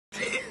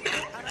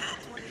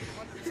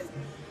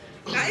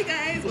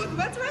welcome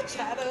back to my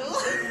channel.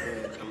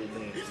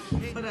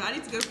 But I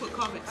need to go put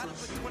Carmex on.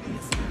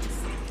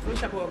 I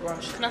wish I brought a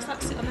brush. Can I start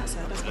to sit on that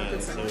side? That's my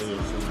good friend.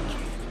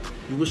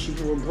 You wish you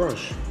brought a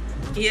brush?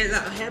 Yeah,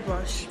 like a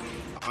hairbrush.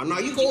 Oh no,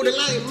 you go the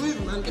line,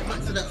 move man, get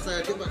back to that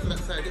side, get back to that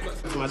side, get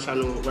back to my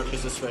channel,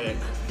 Reckless Aesthetic.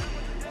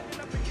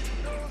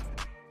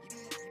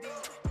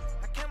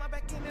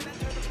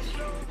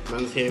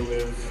 Man's here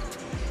with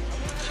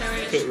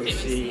FIT WITH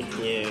CEE,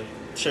 yeah,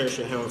 cherish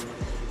your health.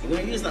 You're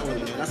gonna use that one,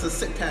 you know, that's a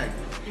sick tag.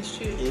 It's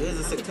true. Yeah, it is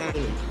a sick tag.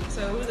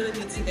 So what we're gonna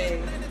do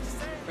today,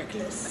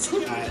 Reckless.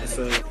 Alright,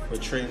 so we're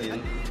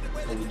training,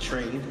 or we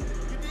trained.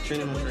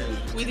 Training or training?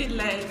 We did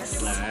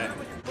legs. Alright.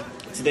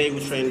 Today we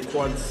train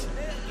quads,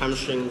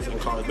 hamstrings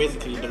and calves,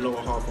 basically the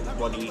lower half of the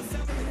body.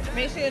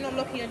 Make sure you're not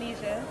locking your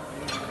knees, yeah?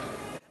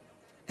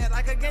 And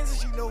like a gangster,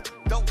 she know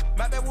dope.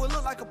 My baby will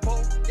look like a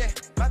pole, yeah.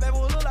 My baby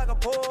will look like a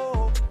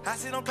pole. I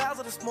sit on clouds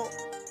of the smoke.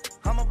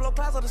 I'ma blow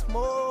clouds of the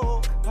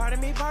smoke. Part of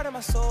me, part of my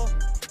soul.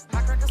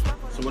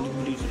 So what did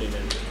we do today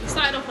then?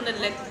 Started off on the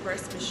leg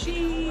press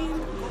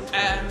machine.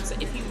 So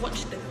if you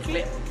watch the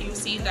clip, you'll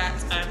see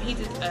that he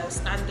did a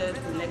standard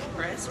leg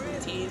press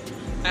routine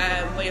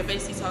where you're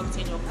basically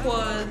targeting your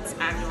quads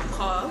and your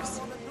calves.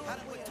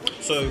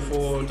 So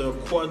for the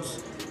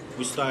quads,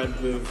 we started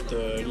with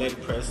the leg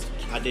press.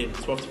 I did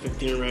 12 to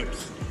 15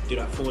 reps, do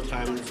that 4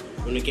 times.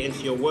 When you get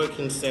into your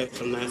working set,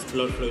 some nice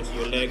blood flow to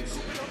your legs,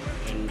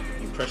 and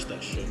you press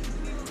that shit.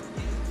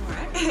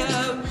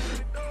 Alright.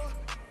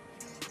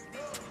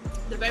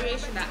 The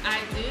variation that I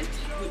did,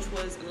 which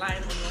was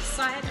lying on your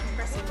side and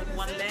pressing with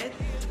one leg,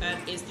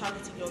 is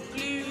targeting your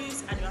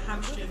glutes and your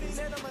hamstrings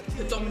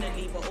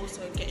predominantly, but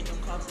also getting your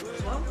calves in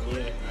as well. Yeah,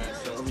 right.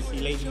 So obviously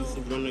ladies, if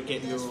you want to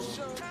get your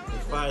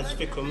thighs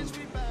thickened,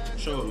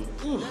 show them.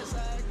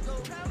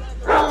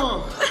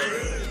 Oh.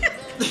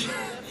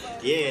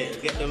 Yeah,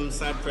 get them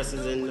side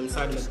presses in, them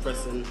side leg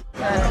pressing.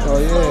 Oh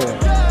yeah.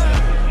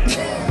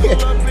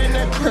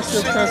 Press,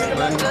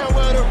 man.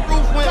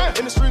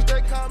 In the streets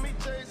they call me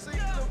JC.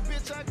 Little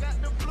bitch, I got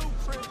the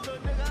blueprint. Little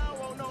nigga, I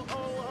want no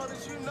old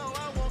others. You know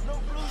I want no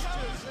blue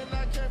strips, and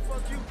I can't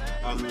fuck you.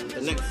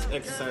 The next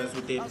exercise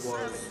we did was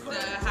the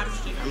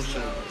hamstring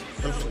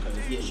curls.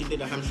 Yeah, she did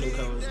the hamstring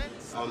curls.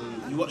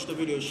 You watched the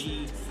video.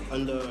 She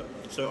on the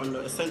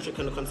eccentric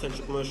and the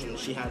concentric motion,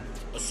 she had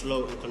a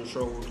slow and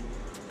controlled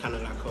kind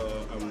of like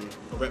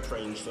a rep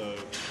range. So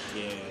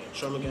yeah,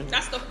 show them again.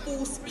 That's the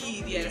full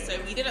speed. Yeah. So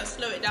we didn't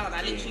slow it down.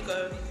 I literally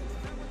go.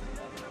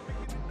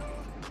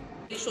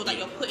 Make sure that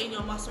you're putting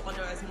your muscle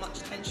under as much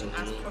tension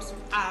as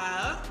possible.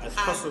 As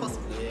possible.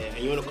 Yeah,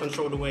 and you want to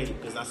control the weight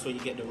because that's where you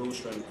get the real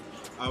strength.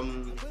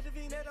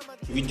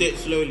 If you do it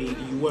slowly,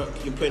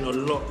 you're putting a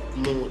lot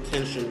more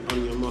tension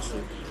on your muscle.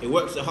 It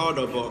works it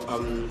harder, but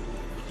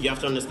you have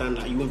to understand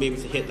that you won't be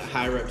able to hit the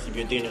high reps if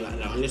you're doing it like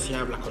that, unless you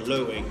have like a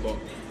low weight. But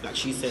like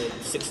she said,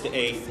 6 to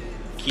 8,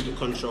 keep it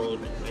controlled,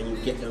 and you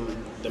get them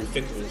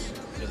thick ones,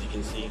 as you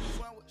can see.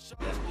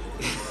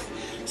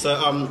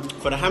 So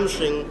for the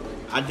hamstring,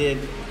 I did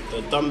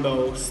the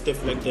dumbbell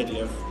stiff leg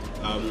deadlift.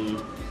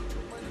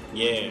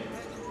 Yeah,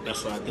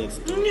 that's what I did.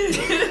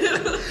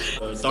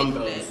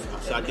 Dumbbells.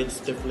 So I did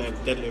stiff leg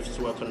deadlifts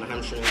to work on the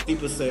hamstring.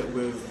 People say it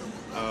with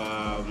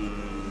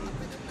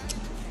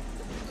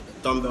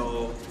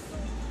dumbbell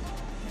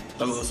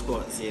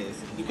squats. Yes,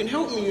 you can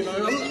help me. You know. I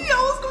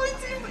was going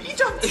to, but you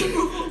jumped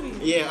before me.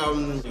 Yeah.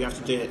 You have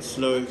to do it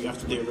slow. You have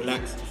to do it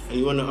relaxed, and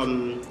you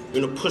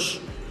wanna push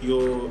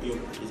your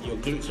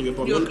glutes or your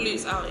bum. Your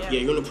glutes out, yeah. Yeah,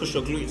 you want to push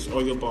your glutes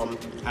or your bum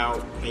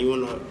out, and you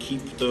want to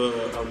keep the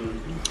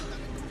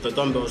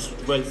dumbbells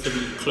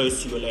relatively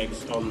close to your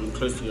legs,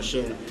 close to your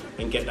shin,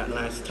 and get that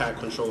nice tight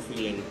control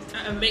feeling.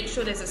 And make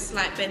sure there's a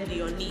slight bend in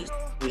your knees.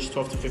 Finish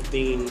 12 to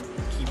 15,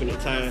 keeping it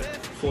tight,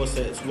 4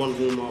 sets, 1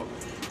 warm up,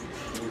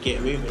 and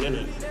get moving,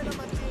 innit?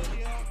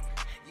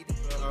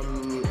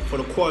 For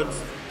the quads,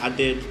 I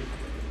did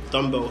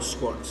dumbbell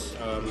squats.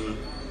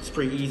 It's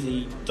pretty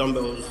easy,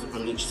 dumbbells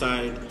on each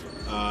side,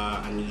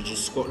 and you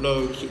just squat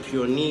low, keep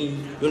your knee,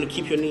 you want to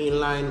keep your knee in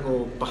line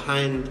or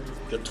behind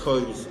your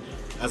toes,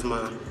 as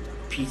my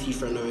PT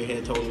friend over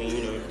here told me,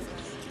 you know,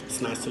 it's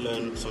nice to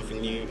learn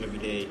something new every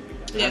day.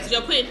 Yeah, because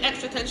you're putting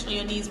extra tension on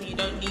your knees when you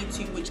don't need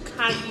to, which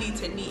can lead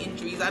to knee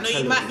injuries. I know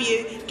you might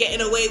be getting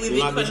away with it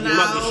for now. You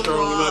might be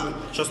strong,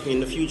 trust me, in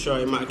the future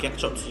it might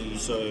catch up to you,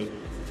 so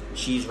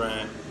she's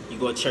right, you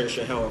gotta cherish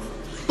your health.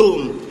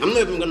 Boom! I'm not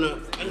even gonna,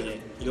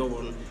 anyway, you're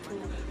one.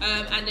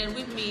 And then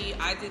with me,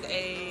 I did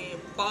a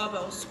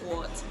barbell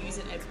squat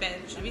using a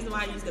bench. The reason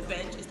why I use the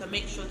bench is to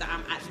make sure that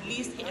I'm at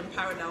least hitting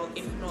parallel,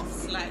 if not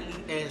slightly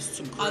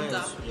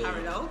under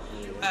parallel.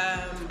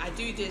 I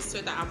do this so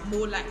that I'm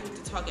more likely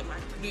to target my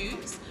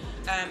glutes.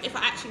 If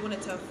I actually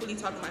wanted to fully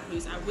target my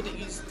glutes, I wouldn't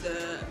use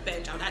the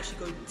bench. I would actually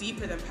go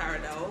deeper than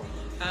parallel.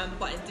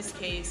 But in this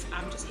case,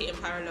 I'm just hitting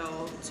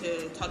parallel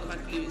to target my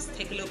glutes,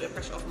 take a little bit of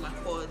pressure off of my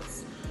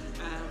quads.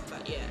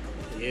 But yeah.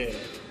 Yeah.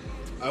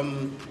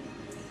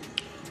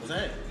 Was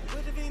that it?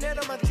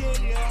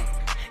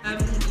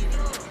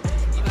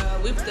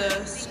 With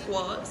the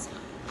squats,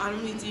 I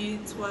normally do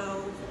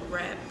 12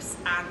 reps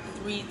and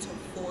 3 to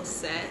 4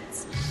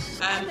 sets.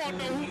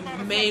 You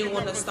may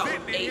want to start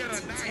with 8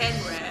 to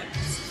 10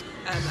 reps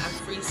and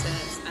 3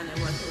 sets, and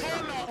then work your way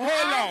up. Hold on.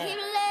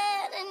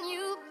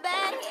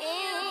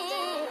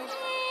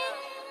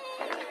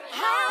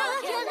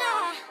 How can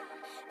I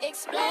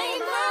explain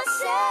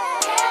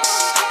myself?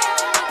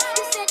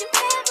 You said you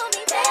care for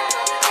me,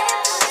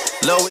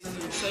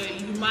 So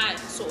you might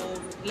sort of,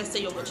 let's say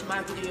you're watching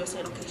my video, you're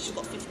saying, okay, she's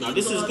got 15 Now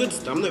this is good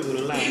stuff, I'm not even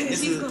gonna lie.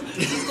 she's got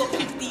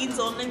 15s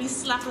on, let me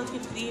slap her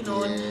 15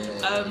 on.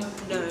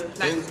 No,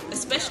 like,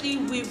 especially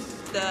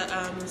with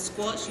the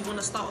squats, you want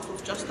to start off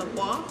with just a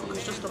bar,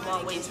 because just a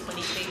bar weighs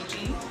 20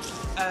 kg.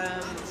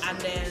 And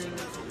then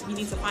you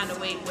need to find a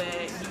weight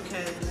where you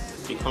can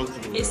be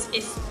comfortable. It's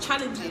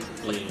challenging,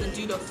 but you can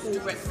do the full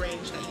rep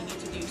range that you need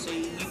to do. So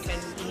you can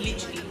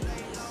literally,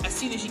 as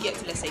soon as you get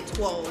to, let's say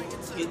 12,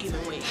 you're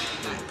giving weight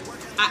like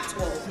at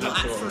 12,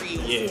 not at 3 or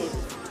 4.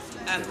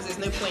 Because there's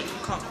no point, you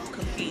can't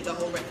complete the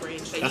whole rep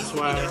range. So That's you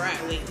why. need to be the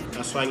right weight.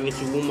 That's why you need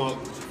to warm up.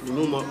 The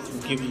warm up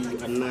will give you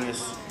a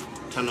nice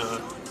kind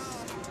of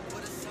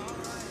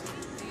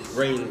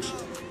range.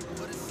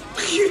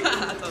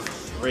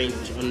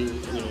 Range on,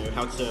 you know,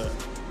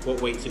 what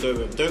weight to go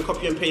with. Don't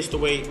copy and paste the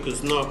weight,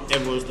 because not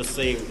everyone's the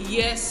same.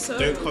 Yes, sir.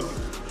 Don't copy.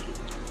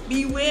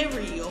 Be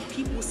wary of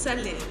people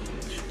selling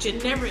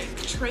generic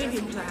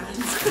training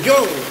plans.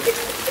 Yo!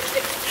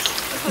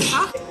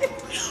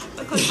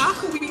 because how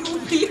can we all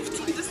be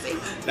lifting the same?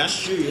 That's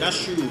true.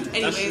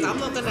 Anyways, I'm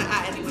not gonna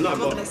add anyone. I'm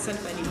not gonna send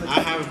for anyone.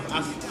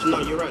 No,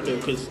 you're right though,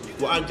 because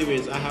what I do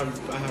is I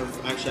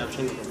actually have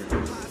training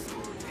programs.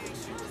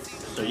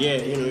 So yeah,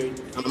 you know,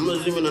 I'm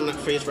not zooming on that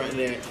face right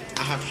there.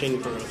 I have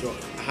training programs as well.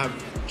 I have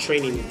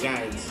training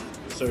guides.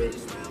 So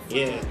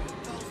yeah,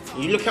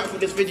 you look out for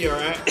this video,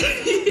 right?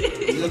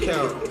 You look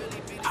out.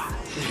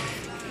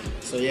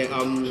 So yeah,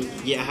 I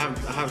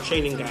have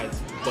training guides,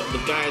 but the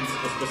guides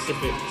are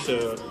specific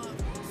to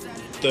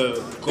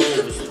the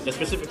goals. They're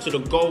specific to the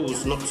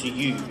goals, not to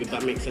you, if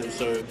that makes sense.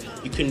 So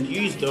you can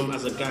use them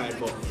as a guide,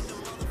 but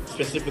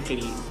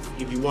specifically,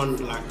 if you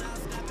want like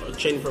a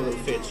training program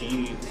fit to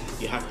you,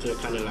 you have to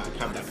kind of like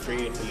have that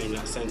created for you in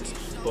that sense.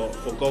 But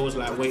for goals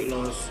like weight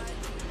loss,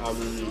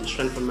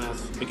 strength and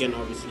mass, beginner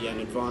obviously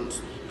and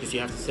advanced, because you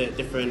have to set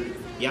different.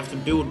 You have to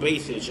build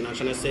bases. You know what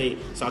I'm trying to say?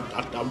 So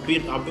I'll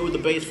build the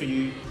base for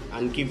you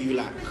and give you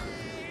like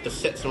the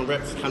sets and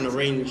reps kind of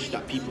range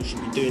that people should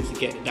be doing to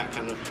get that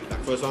kind of,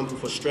 like for example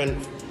for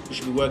strength, you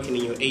should be working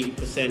in your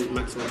 80%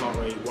 maximum heart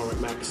rate, 1 rep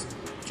max,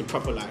 to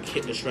proper like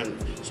hit the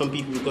strength. Some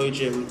people go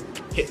gym,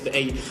 hit the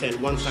 80%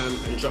 one time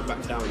and drop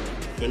back down.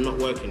 You're not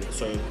working it.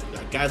 So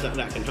like guys like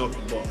that can help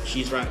you, but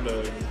she's right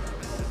though.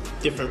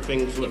 Different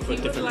things work for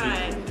different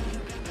people.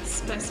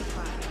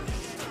 Specify,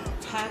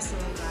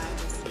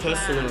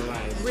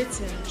 personalized,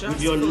 written just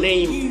with your for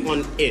name you.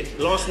 on it,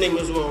 last name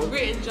as well.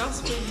 Written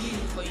just for you,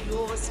 for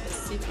your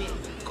specific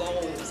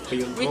goals. For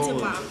your written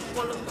goals. by a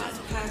qualified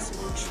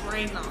personal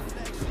trainer.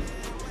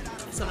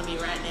 It's gonna be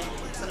right there.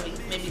 It's gonna be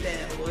maybe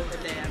there or over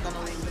there. I don't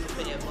know where you're gonna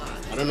put it, but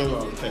I don't know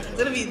what I'm saying. it's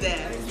gonna be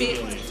there.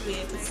 FIT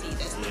WITHCEE.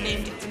 That's the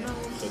name. Get to know.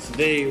 So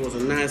today was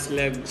a nice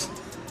legs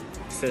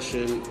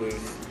session with.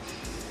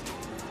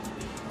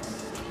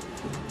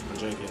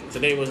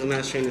 Today was a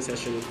nice training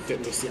session, Fit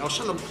with CEE. I was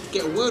trying to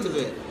get a word of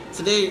it.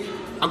 Today,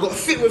 I got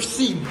Fit with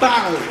CEE,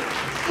 bow.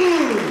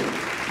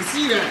 You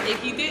see that?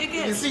 If you do it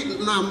again. You see,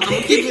 no, I'm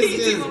gonna give it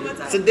again.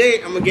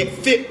 Today, I'm gonna get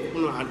fit.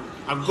 No,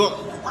 I've got.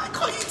 Why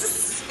can't you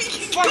just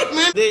speak? Fuck,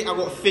 man. Today, I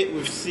got Fit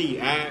with CEE,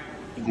 alright?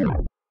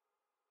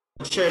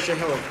 Cherish your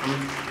health. I'm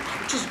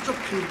just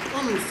dropping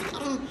bombs. I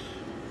don't.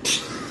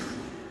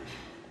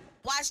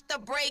 Watch the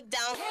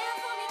breakdown.